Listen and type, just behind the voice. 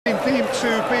seemed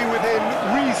to be within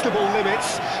reasonable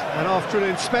limits, and after an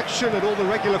inspection and all the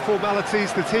regular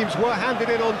formalities, the teams were handed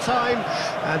in on time,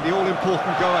 and the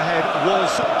all-important go-ahead was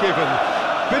given.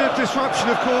 Bit of disruption,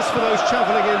 of course, for those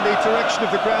travelling in the direction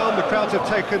of the ground. The crowds have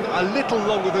taken a little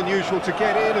longer than usual to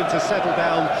get in and to settle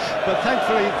down, but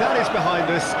thankfully that is behind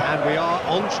us, and we are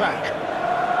on track.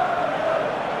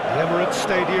 The Emirates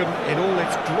Stadium in all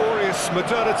its glorious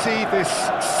modernity, this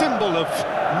symbol of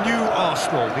new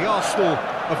Arsenal, the Arsenal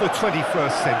of the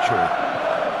 21st century.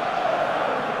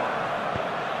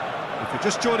 If you're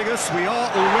just joining us, we are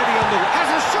already on the...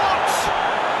 Has a shot!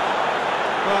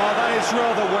 Oh, that is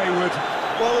rather wayward.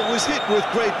 Well, it was hit with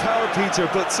great power, Peter,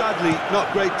 but sadly not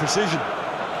great precision.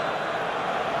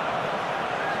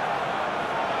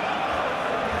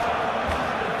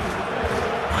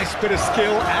 Nice bit of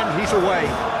skill, and he's away.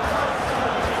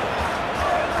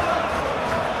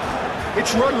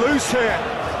 It's run loose here.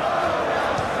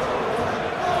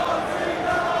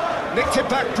 Nicked it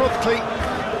back promptly.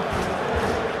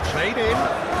 Played in.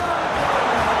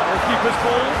 Goalkeeper's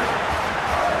ball.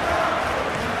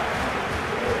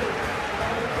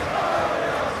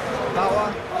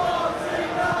 Bauer.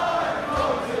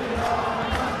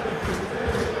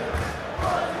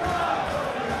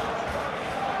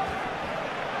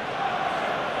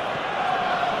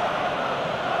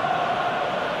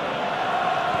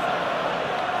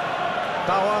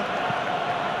 Bauer.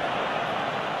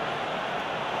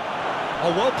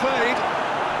 Oh, well played.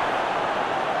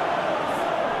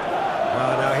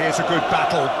 Oh, now here's a good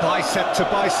battle, bicep to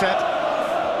bicep.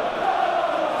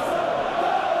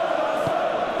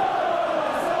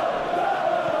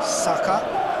 Saka.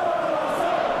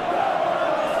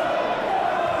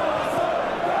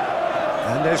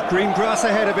 And there's green grass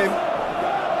ahead of him.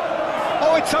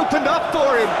 Oh, it's opened up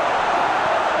for him.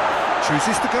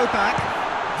 Chooses to go back.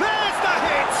 There's the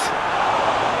hit!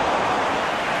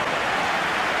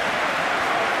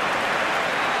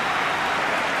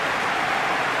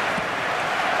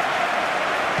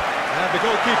 And the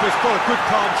goalkeeper's got a good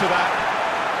palm to that.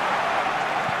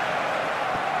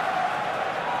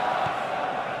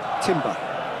 Timber.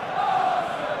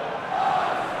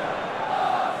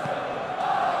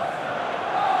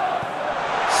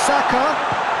 Saka.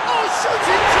 Oh,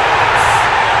 shooting chance!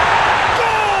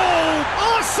 Goal!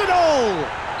 Arsenal!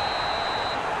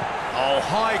 Oh,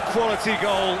 high quality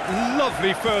goal.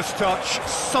 Lovely first touch,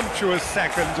 sumptuous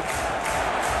second.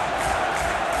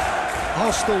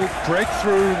 Arsenal break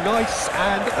through nice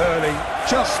and early,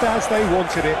 just as they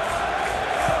wanted it.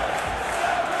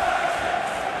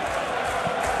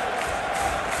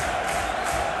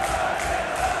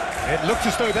 It looked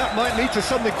as though that might lead to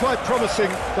something quite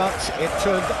promising, but it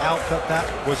turned out that that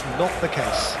was not the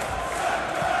case.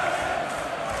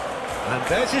 And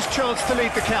there's his chance to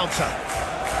lead the counter.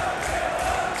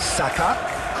 Saka,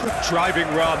 good driving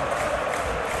run.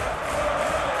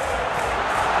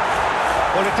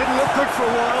 Well, it didn't look good for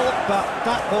a while, but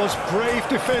that was brave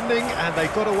defending, and they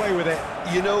got away with it.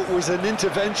 You know, it was an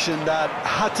intervention that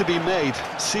had to be made.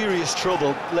 Serious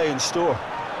trouble lay in store.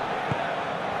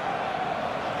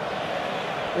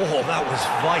 Oh, that was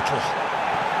vital.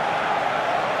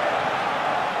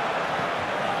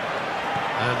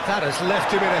 And that has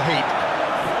left him in a heap.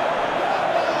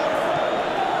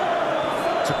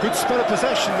 It's a good spell of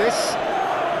possession, this.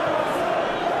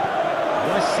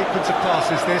 Nice sequence of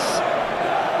passes, this.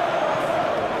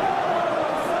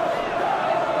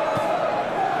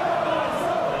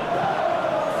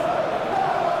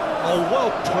 Oh,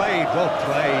 well played, well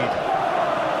played.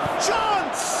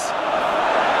 Chance!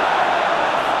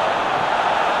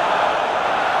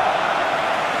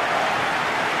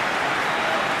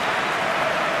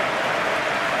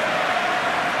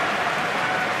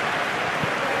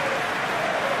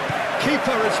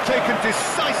 Keeper has taken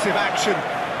decisive action.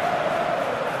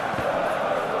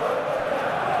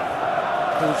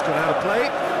 Ball's gone out of play.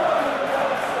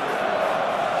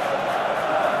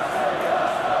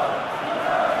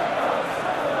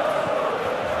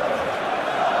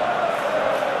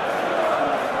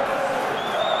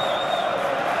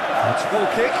 It's a ball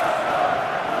kick.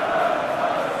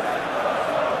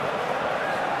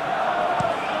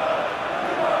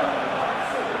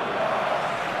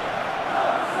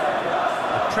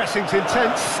 Pressing's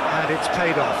intense, and it's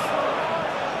paid off.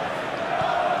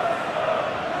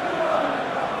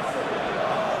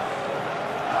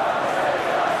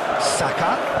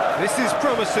 Saka, this is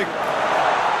promising.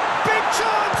 Big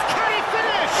chance, can he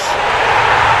finish?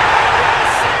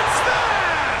 Yes, it's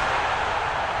there!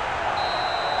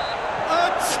 A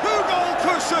two-goal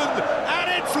cushion, and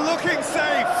it's looking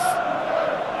safe.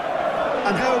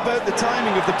 And how about the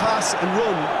timing of the pass and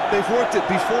run? They've worked it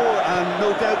before, and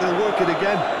no doubt they'll work it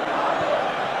again.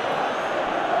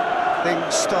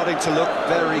 Things starting to look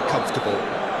very comfortable.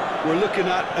 We're looking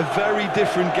at a very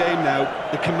different game now.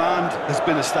 The command has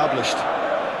been established.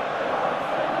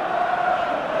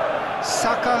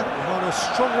 Saka on a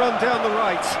strong run down the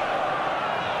right.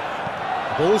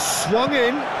 Ball swung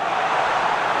in.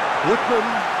 Woodman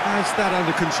has that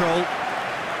under control.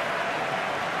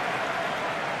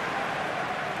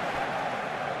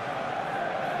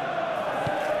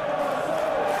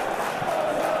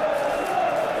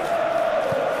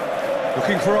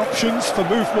 Looking for options for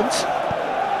movement.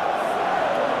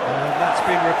 And that's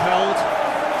been repelled.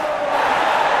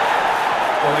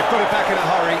 Well, they've got it back in a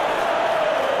hurry.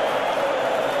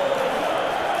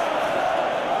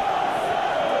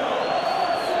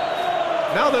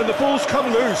 Now then, the ball's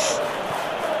come loose.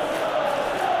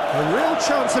 A real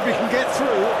chance if he can get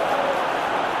through.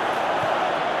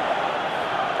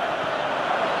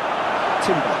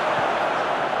 Timber.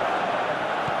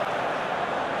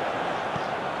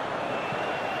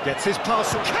 Gets his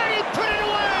pass. Can he put it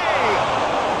away?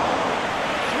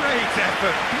 Great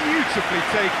effort, beautifully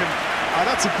taken. Ah,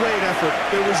 that's a great effort.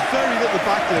 There was very little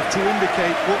backlift to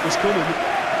indicate what was coming.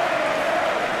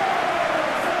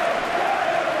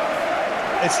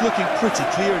 It's looking pretty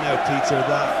clear now, Peter,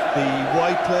 that the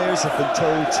wide players have been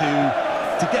told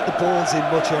to get the balls in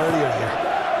much earlier here.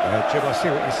 Jim, I see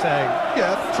what you're saying.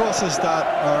 Yeah, crosses that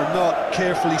are not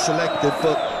carefully selected,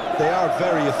 but they are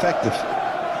very effective.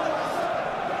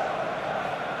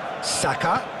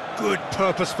 Saka, good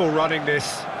purposeful running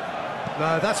this.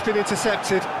 No, that's been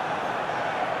intercepted.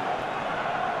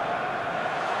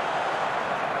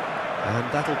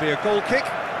 And that'll be a goal kick.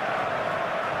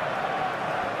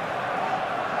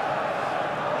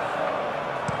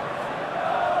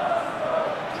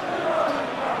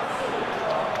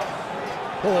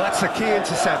 Oh, that's a key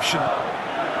interception.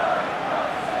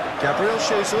 Gabriel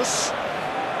Jesus.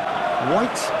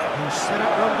 White, who's set up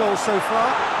one goal so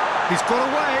far. He's got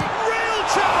away. Real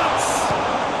chance!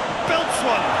 Belts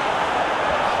one.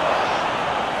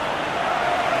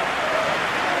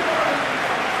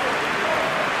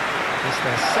 It's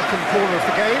their second corner of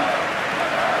the game.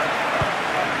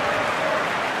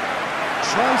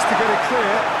 Tries to get it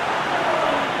clear.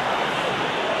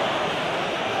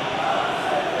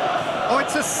 Oh,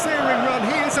 it's a searing run.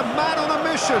 He is a man on a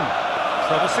mission.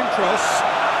 Promising cross.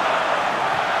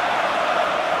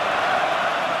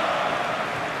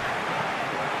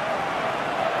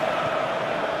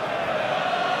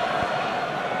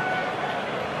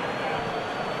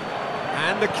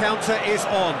 And the counter is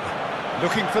on.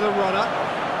 Looking for the runner.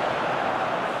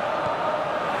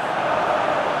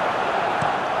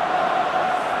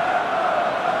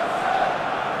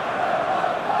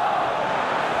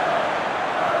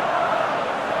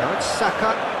 Now it's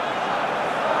Saka.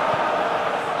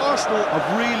 Arsenal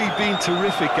have really been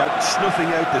terrific at snuffing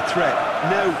out the threat.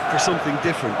 Now for something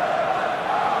different.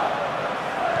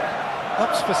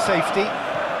 Ups for safety.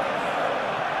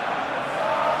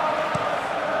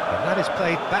 And that is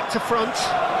played back to front.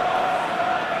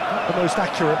 Not the most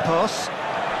accurate pass.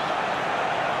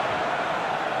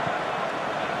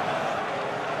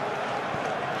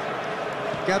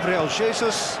 Gabriel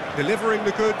Jesus delivering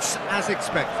the goods as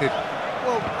expected.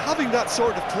 Well, having that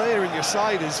sort of player in your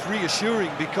side is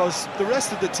reassuring because the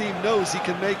rest of the team knows he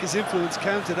can make his influence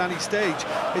count at any stage.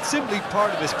 It's simply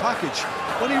part of his package.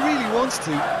 When he really wants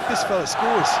to, this fella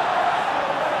scores.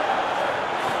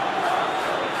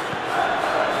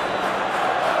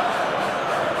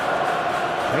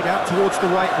 Played out towards the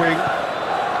right wing.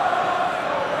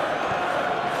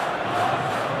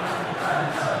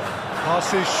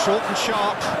 Passes short and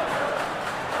sharp.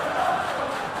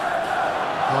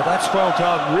 Oh, that's well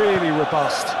done, really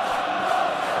robust.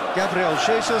 Gabriel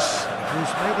Jesus,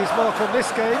 who's made his mark on this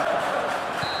game.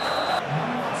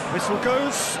 Whistle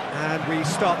goes, and we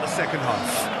start the second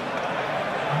half.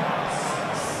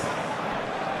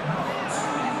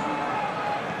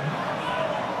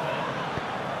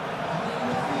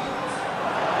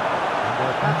 And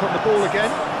they're back on the ball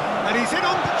again, and he's in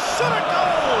on shot at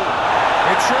goal!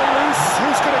 It's run loose,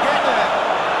 who's going to get there?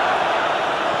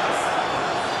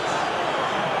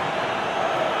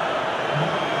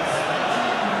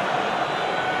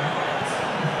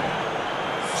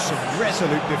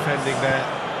 Resolute defending there.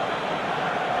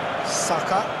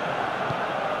 Saka.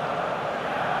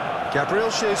 Gabriel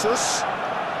Jesus.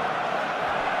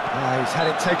 He's had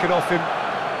it taken off him.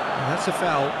 And that's a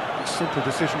foul. A simple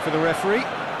decision for the referee.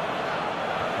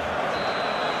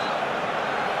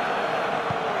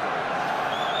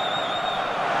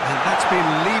 And that's been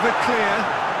levered clear.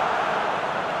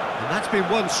 And that's been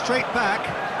won straight back.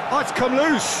 Oh, it's come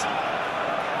loose.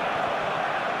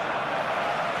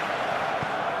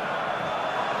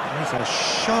 There's a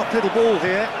sharp little ball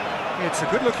here. It's a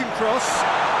good-looking cross.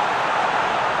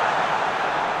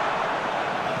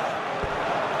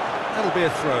 That'll be a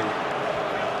throw.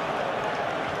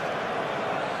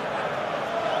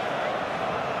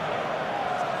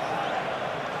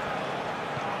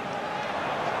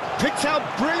 Picked out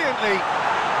brilliantly.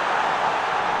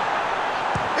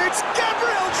 It's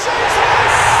Gabriel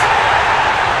Jesus!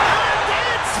 And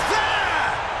it's there!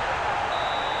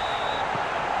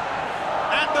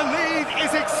 And the lead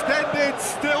is extended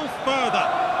still further.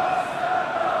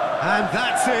 And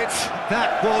that's it.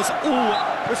 That was all.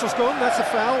 Whistle's gone, that's a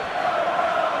foul.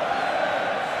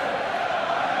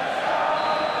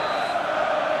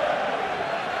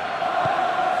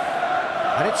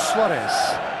 And it's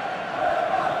Suarez.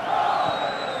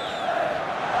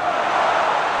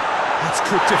 That's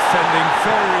good defending,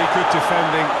 very good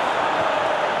defending.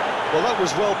 Well, that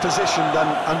was well positioned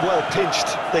and well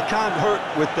pinched. They can't hurt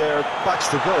with their backs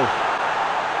to goal.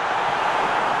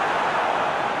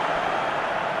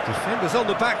 Defenders on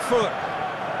the back foot.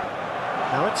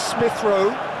 Now it's Smith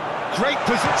Rowe. Great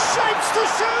position. Shapes to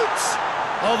shoot!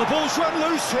 Oh, the ball's run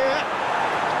loose here.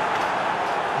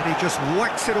 And he just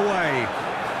whacks it away.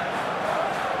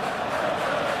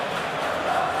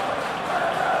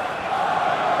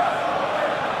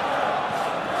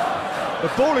 The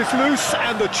ball is loose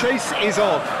and the chase is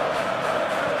on.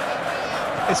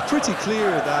 It's pretty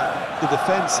clear that the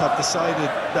defence have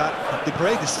decided that the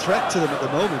greatest threat to them at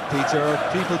the moment, Peter, are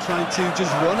people trying to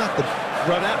just run at them.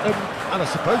 Run at them, and I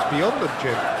suppose beyond them,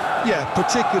 Jim. Yeah,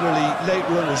 particularly late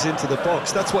runners into the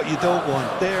box. That's what you don't want.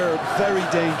 They're very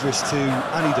dangerous to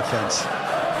any defence.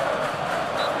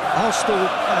 Arsenal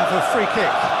have a free kick.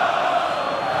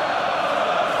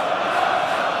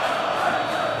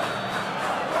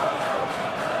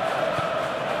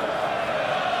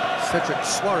 Cedric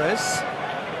Suarez.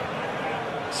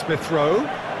 Smith Rowe.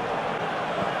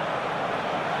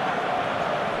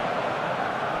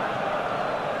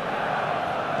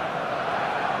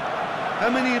 How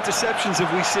many interceptions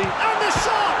have we seen? And the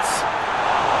shot!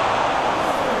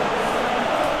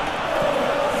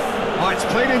 Oh, it's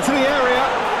played into the area.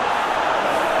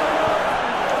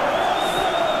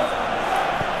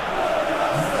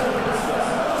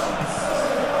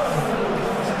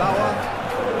 Bauer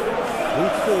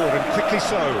moved forward and quickly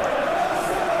so.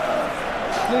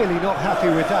 Clearly not happy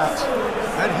with that.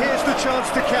 And here's the chance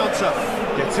to counter.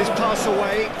 Gets his pass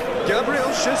away. Gabriel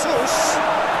Jesus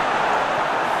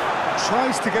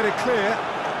tries to get it clear.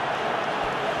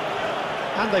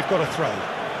 And they've got a throw.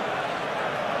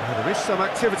 Now, there is some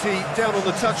activity down on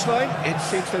the touchline. It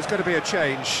seems there's going to be a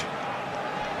change.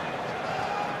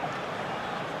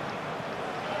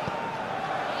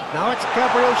 Now it's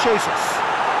Gabriel Jesus.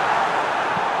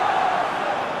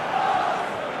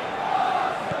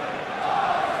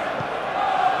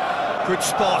 Good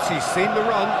spot, he's seen the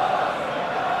run.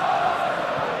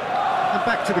 And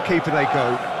back to the keeper they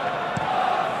go.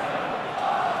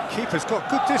 Keeper's got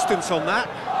good distance on that.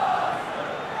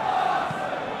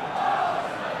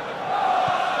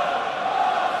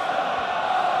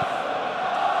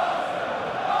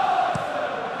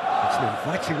 It's an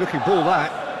inviting looking ball,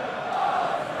 that.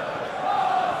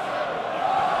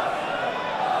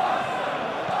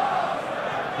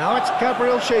 Now it's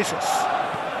Gabriel Jesus.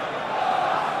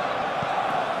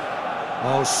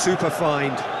 Oh, super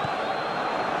find.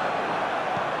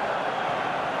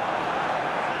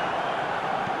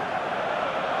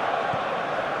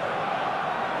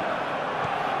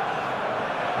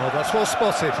 Oh, that's well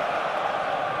spotted.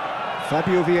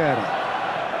 Fabio Vieira.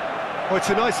 Oh, it's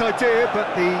a nice idea,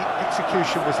 but the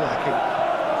execution was lacking.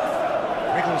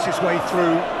 Wriggles his way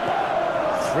through.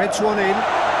 Threads one in.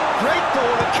 Great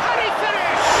ball, and can he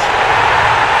finish?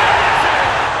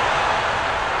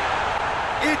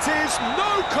 It is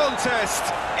no contest.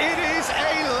 It is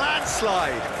a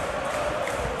landslide.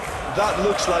 That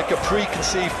looks like a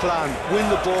preconceived plan. Win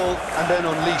the ball and then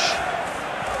unleash.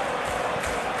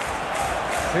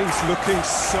 Things looking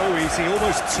so easy,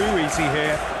 almost too easy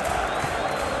here.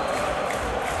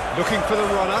 Looking for the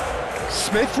runner.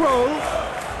 Smith Rowe.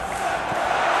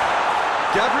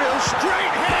 Gabriel,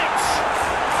 straight hit!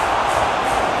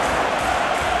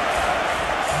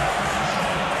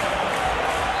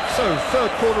 So,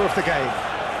 third corner of the game.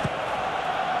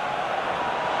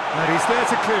 And he's there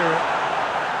to clear it.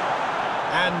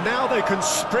 And now they can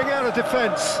spring out of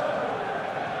defence.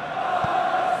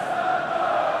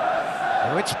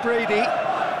 Now it's Brady.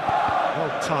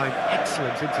 Well timed,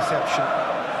 excellent interception.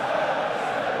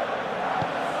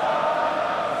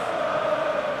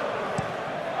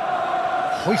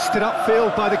 Hoisted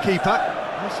upfield by the keeper.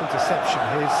 Nice interception,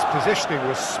 his positioning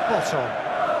was spot on.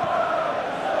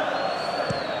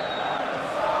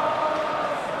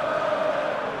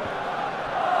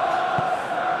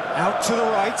 to the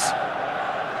right.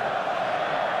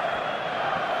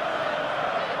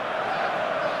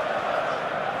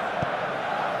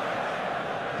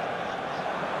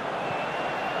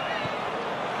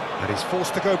 And he's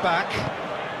forced to go back.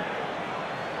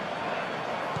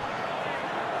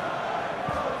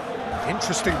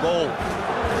 Interesting ball.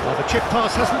 Well, the chip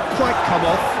pass hasn't quite come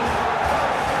off.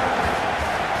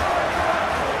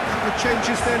 The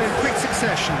changes then in quick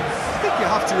succession. I think you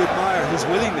have to admire his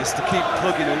willingness to keep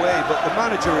plugging away, but the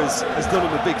manager has done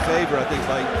him a big favour, I think,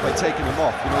 by taking him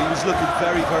off. You know, he was looking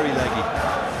very, very leggy.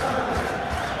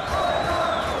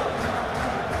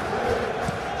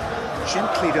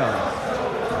 Gently done.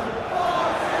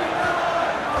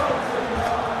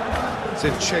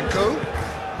 Zinchenko.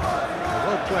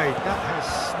 Well played, that has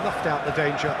snuffed out the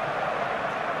danger.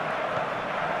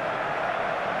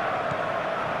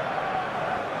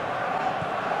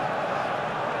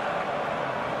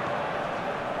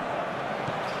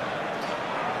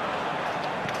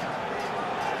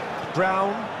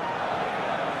 Brown.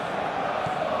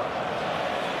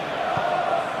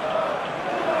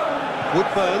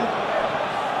 Woodburn.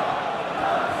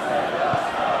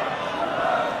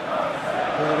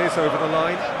 Well, it is over the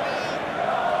line.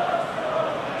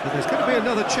 But there's going to be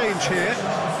another change here.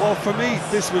 Well, for me,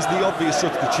 this was the obvious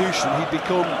substitution. He'd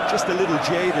become just a little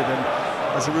jaded, and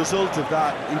as a result of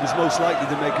that, he was most likely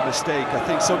to make a mistake. I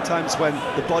think sometimes when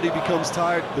the body becomes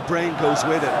tired, the brain goes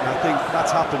with it, and I think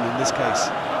that's happened in this case.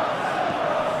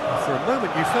 For a moment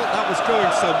you felt that was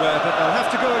going somewhere, but they'll have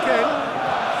to go again.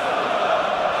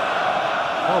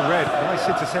 Well read, nice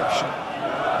interception.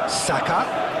 Saka.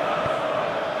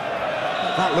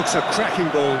 That looks a cracking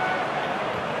ball.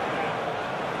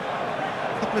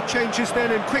 Couple of changes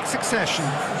then in quick succession.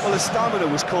 Well, his stamina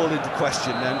was called into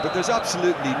question then, but there's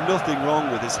absolutely nothing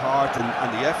wrong with his heart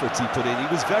and the efforts he put in. He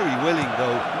was very willing,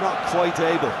 though, not quite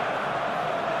able.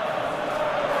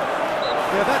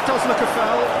 Yeah, that does look a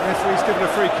foul. The referee's given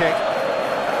a free kick.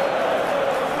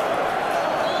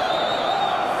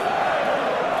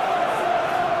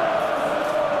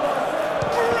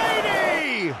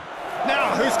 Brady!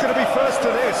 Now, who's going to be first to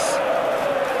this?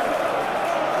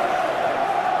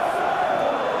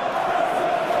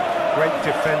 Great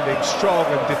defending, strong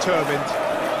and determined.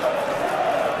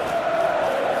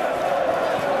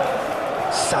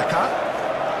 Saka.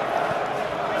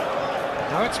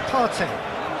 Now it's Partey.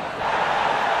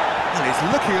 And he's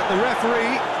looking at the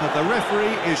referee, but the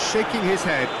referee is shaking his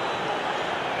head.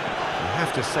 I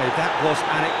have to say, that was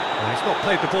well, he's not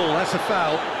played the ball, that's a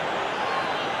foul.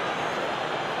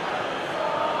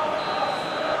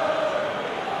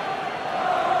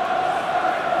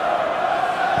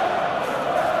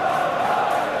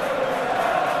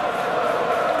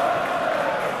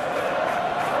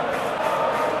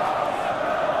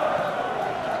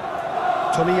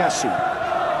 Tomiyasu.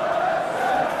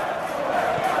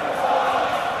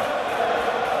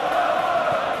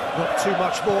 Not too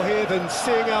much more here than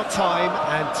seeing out time,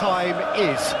 and time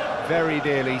is very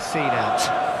nearly seen out.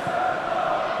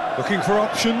 Looking for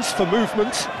options for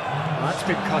movement. That's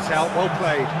been cut out, well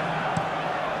played.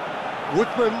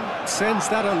 Woodburn sends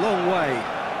that a long way.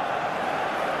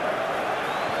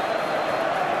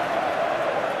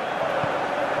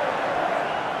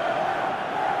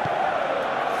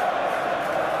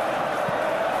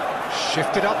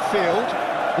 Shifted upfield.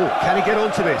 Oh, can he get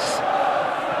onto this?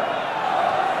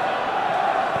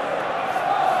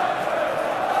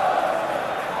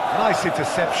 Nice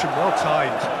interception, well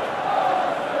timed.